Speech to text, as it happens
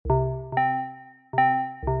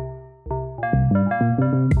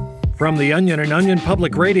From The Onion and Onion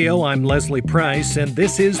Public Radio, I'm Leslie Price, and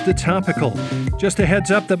this is The Topical. Just a heads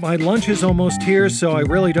up that my lunch is almost here, so I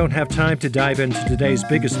really don't have time to dive into today's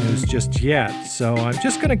biggest news just yet. So I'm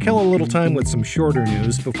just going to kill a little time with some shorter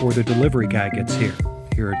news before the delivery guy gets here.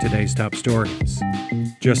 Here are today's top stories.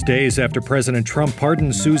 Just days after President Trump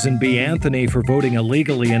pardoned Susan B. Anthony for voting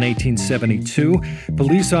illegally in 1872,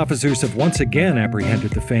 police officers have once again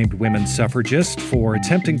apprehended the famed women's suffragist for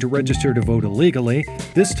attempting to register to vote illegally,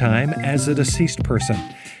 this time as a deceased person.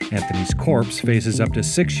 Anthony's corpse faces up to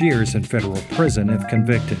 6 years in federal prison if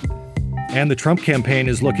convicted. And the Trump campaign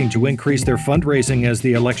is looking to increase their fundraising as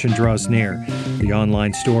the election draws near. The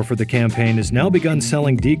online store for the campaign has now begun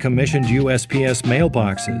selling decommissioned USPS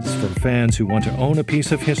mailboxes for fans who want to own a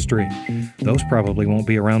piece of history. Those probably won't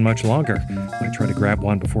be around much longer. I try to grab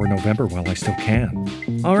one before November while I still can.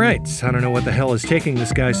 All right, I don't know what the hell is taking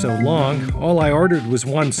this guy so long. All I ordered was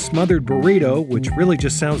one smothered burrito, which really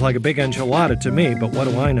just sounds like a big enchilada to me, but what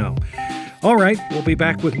do I know? All right, we'll be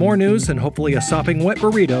back with more news and hopefully a sopping wet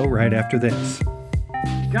burrito right after this.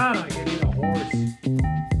 God, I can eat a horse.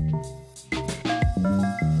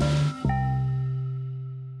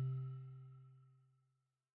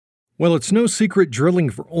 Well, it's no secret drilling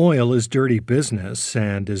for oil is dirty business,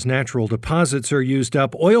 and as natural deposits are used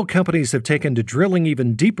up, oil companies have taken to drilling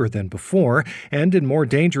even deeper than before and in more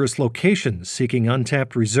dangerous locations, seeking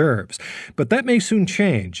untapped reserves. But that may soon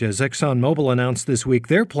change, as ExxonMobil announced this week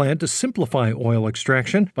their plan to simplify oil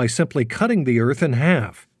extraction by simply cutting the earth in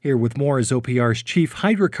half. Here with more is OPR's chief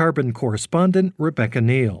hydrocarbon correspondent, Rebecca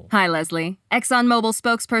Neal. Hi, Leslie. ExxonMobil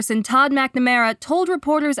spokesperson Todd McNamara told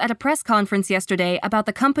reporters at a press conference yesterday about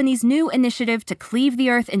the company's new initiative to cleave the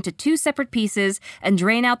earth into two separate pieces and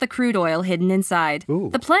drain out the crude oil hidden inside. Ooh.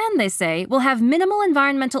 The plan, they say, will have minimal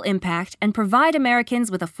environmental impact and provide Americans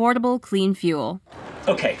with affordable, clean fuel.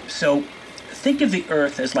 Okay, so think of the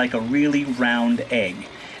earth as like a really round egg.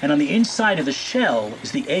 And on the inside of the shell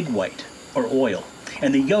is the egg white, or oil.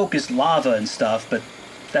 And the yolk is lava and stuff, but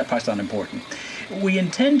that part's not important. We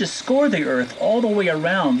intend to score the earth all the way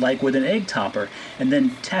around like with an egg topper and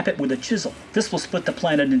then tap it with a chisel. This will split the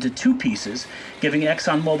planet into two pieces, giving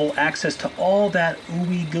ExxonMobil access to all that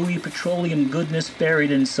ooey gooey petroleum goodness buried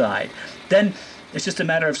inside. Then it's just a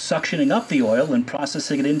matter of suctioning up the oil and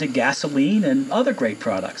processing it into gasoline and other great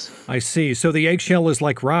products. I see. So the eggshell is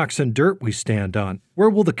like rocks and dirt we stand on. Where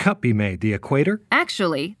will the cut be made? The equator?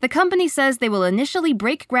 Actually, the company says they will initially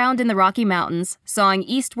break ground in the Rocky Mountains, sawing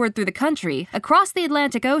eastward through the country, across the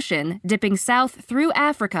Atlantic Ocean, dipping south through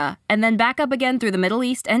Africa, and then back up again through the Middle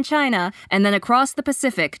East and China, and then across the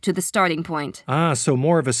Pacific to the starting point. Ah, so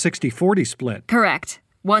more of a 60-40 split. Correct.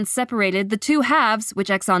 Once separated, the two halves, which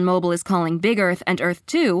ExxonMobil is calling Big Earth and Earth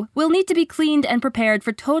 2, will need to be cleaned and prepared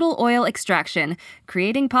for total oil extraction,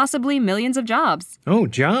 creating possibly millions of jobs. Oh,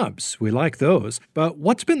 jobs. We like those. But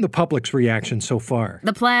what's been the public's reaction so far?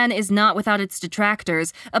 The plan is not without its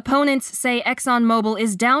detractors. Opponents say ExxonMobil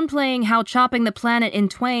is downplaying how chopping the planet in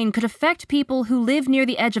twain could affect people who live near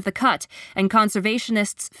the edge of the cut, and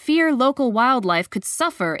conservationists fear local wildlife could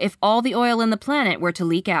suffer if all the oil in the planet were to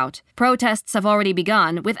leak out. Protests have already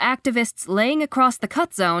begun, with activists laying across the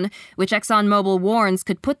cut zone, which ExxonMobil warns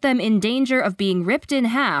could put them in danger of being ripped in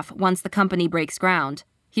half once the company breaks ground.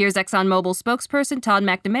 Here's ExxonMobil spokesperson Todd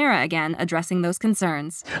McNamara again addressing those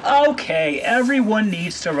concerns. Okay, everyone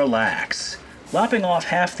needs to relax. Lopping off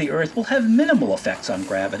half the earth will have minimal effects on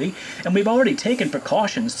gravity, and we've already taken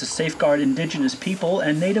precautions to safeguard indigenous people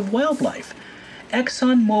and native wildlife.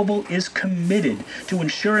 ExxonMobil is committed to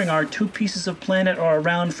ensuring our two pieces of planet are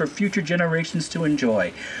around for future generations to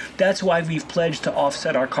enjoy. That's why we've pledged to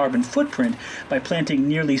offset our carbon footprint by planting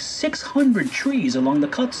nearly 600 trees along the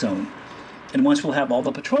cut zone. And once we'll have all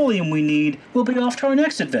the petroleum we need, we'll be off to our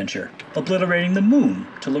next adventure, obliterating the moon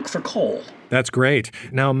to look for coal. That's great.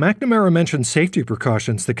 Now, McNamara mentioned safety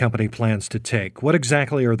precautions the company plans to take. What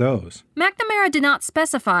exactly are those? McNamara did not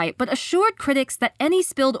specify, but assured critics that any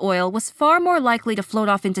spilled oil was far more likely to float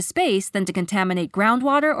off into space than to contaminate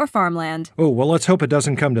groundwater or farmland. Oh, well, let's hope it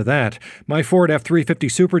doesn't come to that. My Ford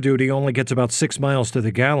F-350 Super Duty only gets about 6 miles to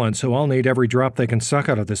the gallon, so I'll need every drop they can suck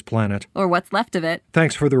out of this planet. Or what's left of it.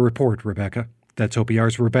 Thanks for the report, Rebecca. That's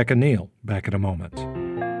OPR's Rebecca Neal. Back in a moment.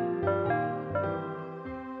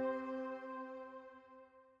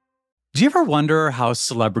 Do you ever wonder how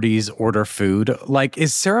celebrities order food? Like,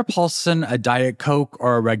 is Sarah Paulson a Diet Coke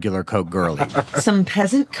or a regular Coke girlie? Some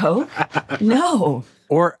peasant Coke? No.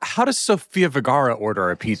 Or how does Sofia Vergara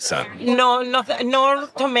order a pizza? No, nothing. No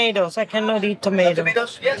tomatoes. I cannot eat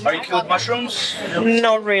tomatoes. Yes. Are you cool with mushrooms?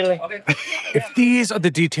 Not really. Okay. If these are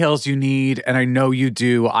the details you need, and I know you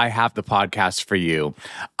do, I have the podcast for you.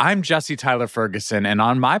 I'm Jesse Tyler Ferguson, and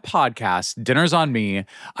on my podcast, Dinners on Me,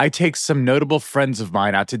 I take some notable friends of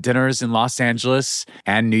mine out to dinners in Los Angeles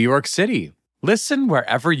and New York City. Listen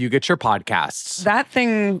wherever you get your podcasts. That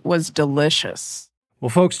thing was delicious. Well,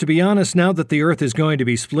 folks, to be honest, now that the Earth is going to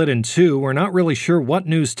be split in two, we're not really sure what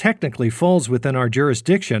news technically falls within our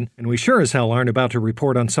jurisdiction, and we sure as hell aren't about to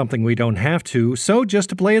report on something we don't have to. So just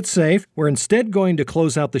to play it safe, we're instead going to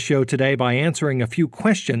close out the show today by answering a few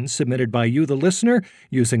questions submitted by you, the listener,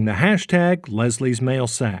 using the hashtag Leslie's Mail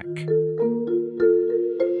Sack.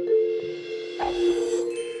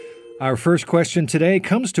 Our first question today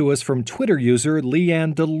comes to us from Twitter user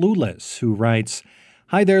Leanne DeLulis, who writes,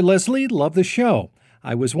 "Hi there, Leslie. Love the show.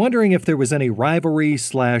 I was wondering if there was any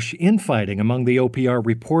rivalry/infighting among the OPR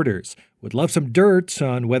reporters. Would love some dirt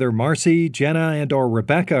on whether Marcy, Jenna, and or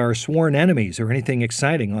Rebecca are sworn enemies or anything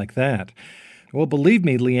exciting like that." Well, believe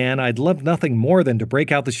me, Leanne, I'd love nothing more than to break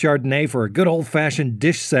out the Chardonnay for a good old-fashioned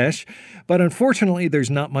dish sesh, but unfortunately there's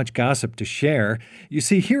not much gossip to share. You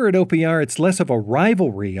see, here at OPR, it's less of a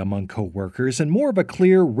rivalry among co-workers and more of a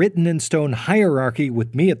clear, written-in-stone hierarchy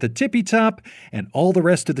with me at the tippy top and all the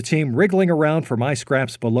rest of the team wriggling around for my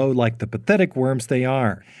scraps below like the pathetic worms they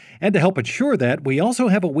are. And to help ensure that, we also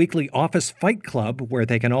have a weekly office fight club where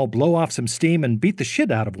they can all blow off some steam and beat the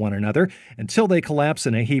shit out of one another until they collapse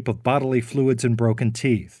in a heap of bodily fluids and broken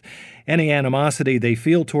teeth. Any animosity they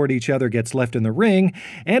feel toward each other gets left in the ring,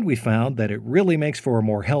 and we found that it really makes for a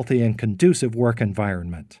more healthy and conducive work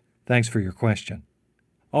environment. Thanks for your question.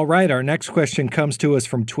 All right, our next question comes to us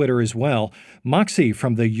from Twitter as well. Moxie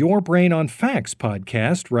from the Your Brain on Facts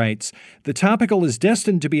podcast writes, "The Topical is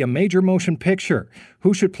destined to be a major motion picture.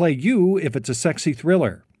 Who should play you if it's a sexy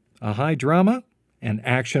thriller? A high drama? An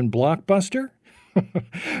action blockbuster?"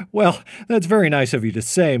 Well, that's very nice of you to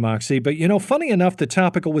say, Moxie, but funny enough, The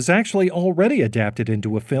Topical was actually already adapted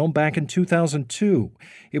into a film back in 2002.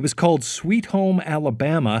 It was called Sweet Home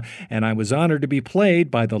Alabama, and I was honored to be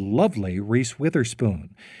played by the lovely Reese Witherspoon.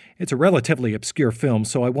 It's a relatively obscure film,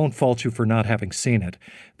 so I won't fault you for not having seen it.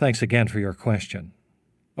 Thanks again for your question.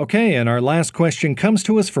 Okay, and our last question comes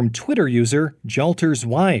to us from Twitter user Jalter's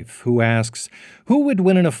Wife, who asks, "Who would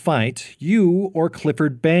win in a fight, you or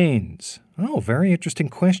Clifford Baines?" Oh, very interesting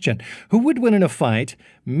question. Who would win in a fight,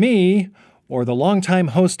 me or the longtime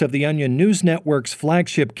host of the Onion News Network's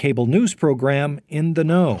flagship cable news program, In the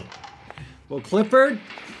Know? Well, Clifford,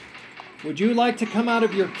 would you like to come out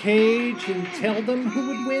of your cage and tell them who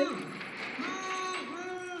would win?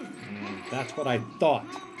 That's what I thought.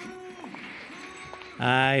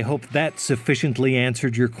 I hope that sufficiently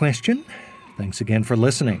answered your question. Thanks again for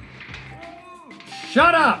listening.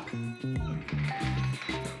 Shut up!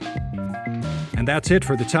 And that's it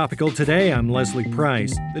for The Topical today. I'm Leslie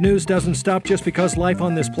Price. The news doesn't stop just because life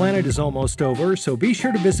on this planet is almost over, so be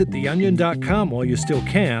sure to visit theonion.com while you still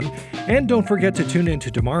can. And don't forget to tune in to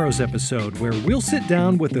tomorrow's episode, where we'll sit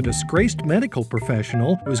down with a disgraced medical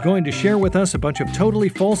professional who's going to share with us a bunch of totally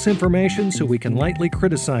false information so we can lightly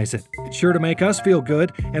criticize it. It's sure to make us feel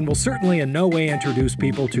good, and will certainly in no way introduce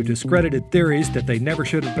people to discredited theories that they never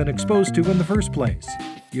should have been exposed to in the first place.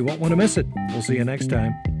 You won't want to miss it. We'll see you next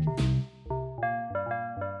time.